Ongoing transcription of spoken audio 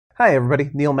Hi everybody,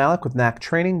 Neil Malik with Knack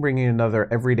Training, bringing you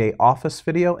another Everyday Office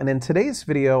video. And in today's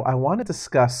video, I want to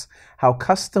discuss how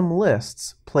custom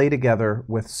lists play together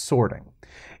with sorting.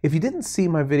 If you didn't see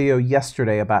my video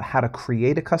yesterday about how to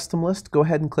create a custom list, go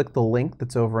ahead and click the link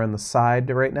that's over on the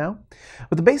side right now.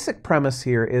 But the basic premise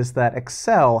here is that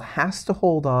Excel has to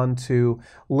hold on to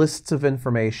lists of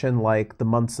information like the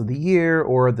months of the year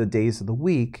or the days of the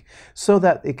week so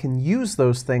that it can use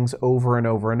those things over and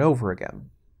over and over again.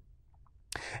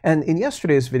 And in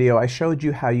yesterday's video, I showed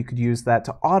you how you could use that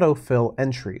to autofill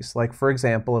entries. Like, for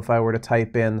example, if I were to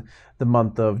type in the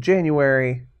month of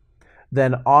January,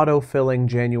 then autofilling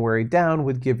January down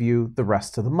would give you the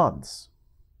rest of the months.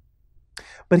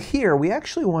 But here, we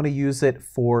actually want to use it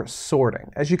for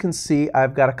sorting. As you can see,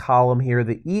 I've got a column here,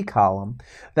 the E column,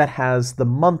 that has the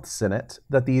months in it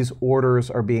that these orders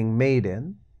are being made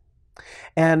in.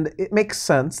 And it makes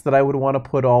sense that I would want to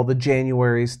put all the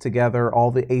Januaries together,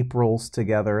 all the Aprils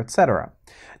together, etc.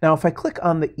 Now, if I click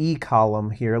on the E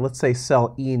column here, let's say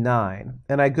cell E9,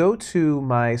 and I go to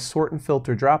my Sort and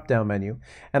Filter drop-down menu,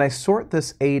 and I sort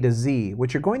this A to Z,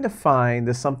 what you're going to find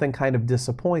is something kind of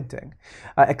disappointing.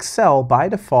 Excel, by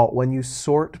default, when you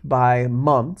sort by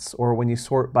months, or when you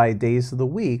sort by days of the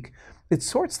week, it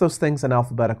sorts those things in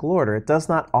alphabetical order. It does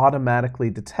not automatically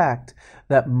detect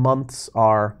that months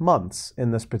are months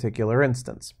in this particular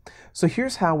instance. So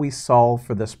here's how we solve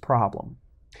for this problem.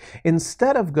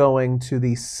 Instead of going to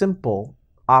the simple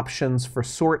options for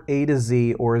sort A to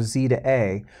Z or Z to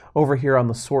A over here on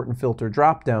the Sort and Filter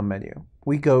drop-down menu,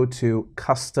 we go to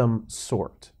Custom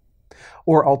Sort.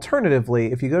 Or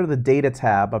alternatively, if you go to the Data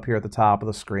tab up here at the top of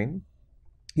the screen,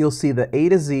 you'll see the A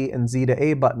to Z and Z to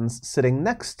A buttons sitting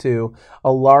next to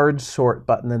a large sort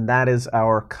button, and that is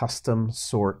our custom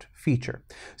sort feature.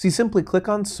 So you simply click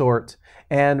on sort,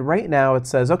 and right now it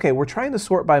says, okay, we're trying to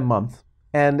sort by month,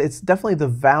 and it's definitely the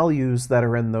values that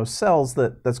are in those cells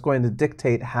that's going to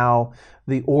dictate how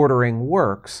the ordering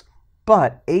works.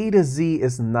 But A to Z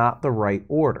is not the right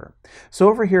order. So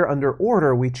over here under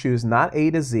Order, we choose not A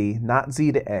to Z, not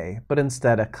Z to A, but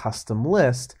instead a custom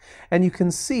list. And you can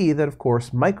see that, of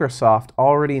course, Microsoft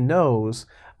already knows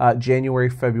January,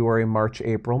 February, March,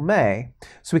 April, May.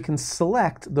 So we can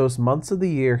select those months of the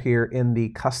year here in the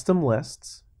custom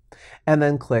lists and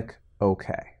then click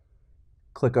OK.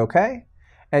 Click OK,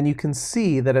 and you can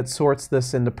see that it sorts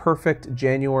this into perfect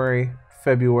January,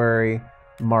 February,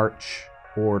 March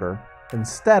order,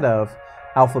 instead of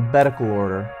alphabetical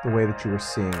order, the way that you were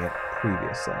seeing it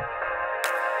previously.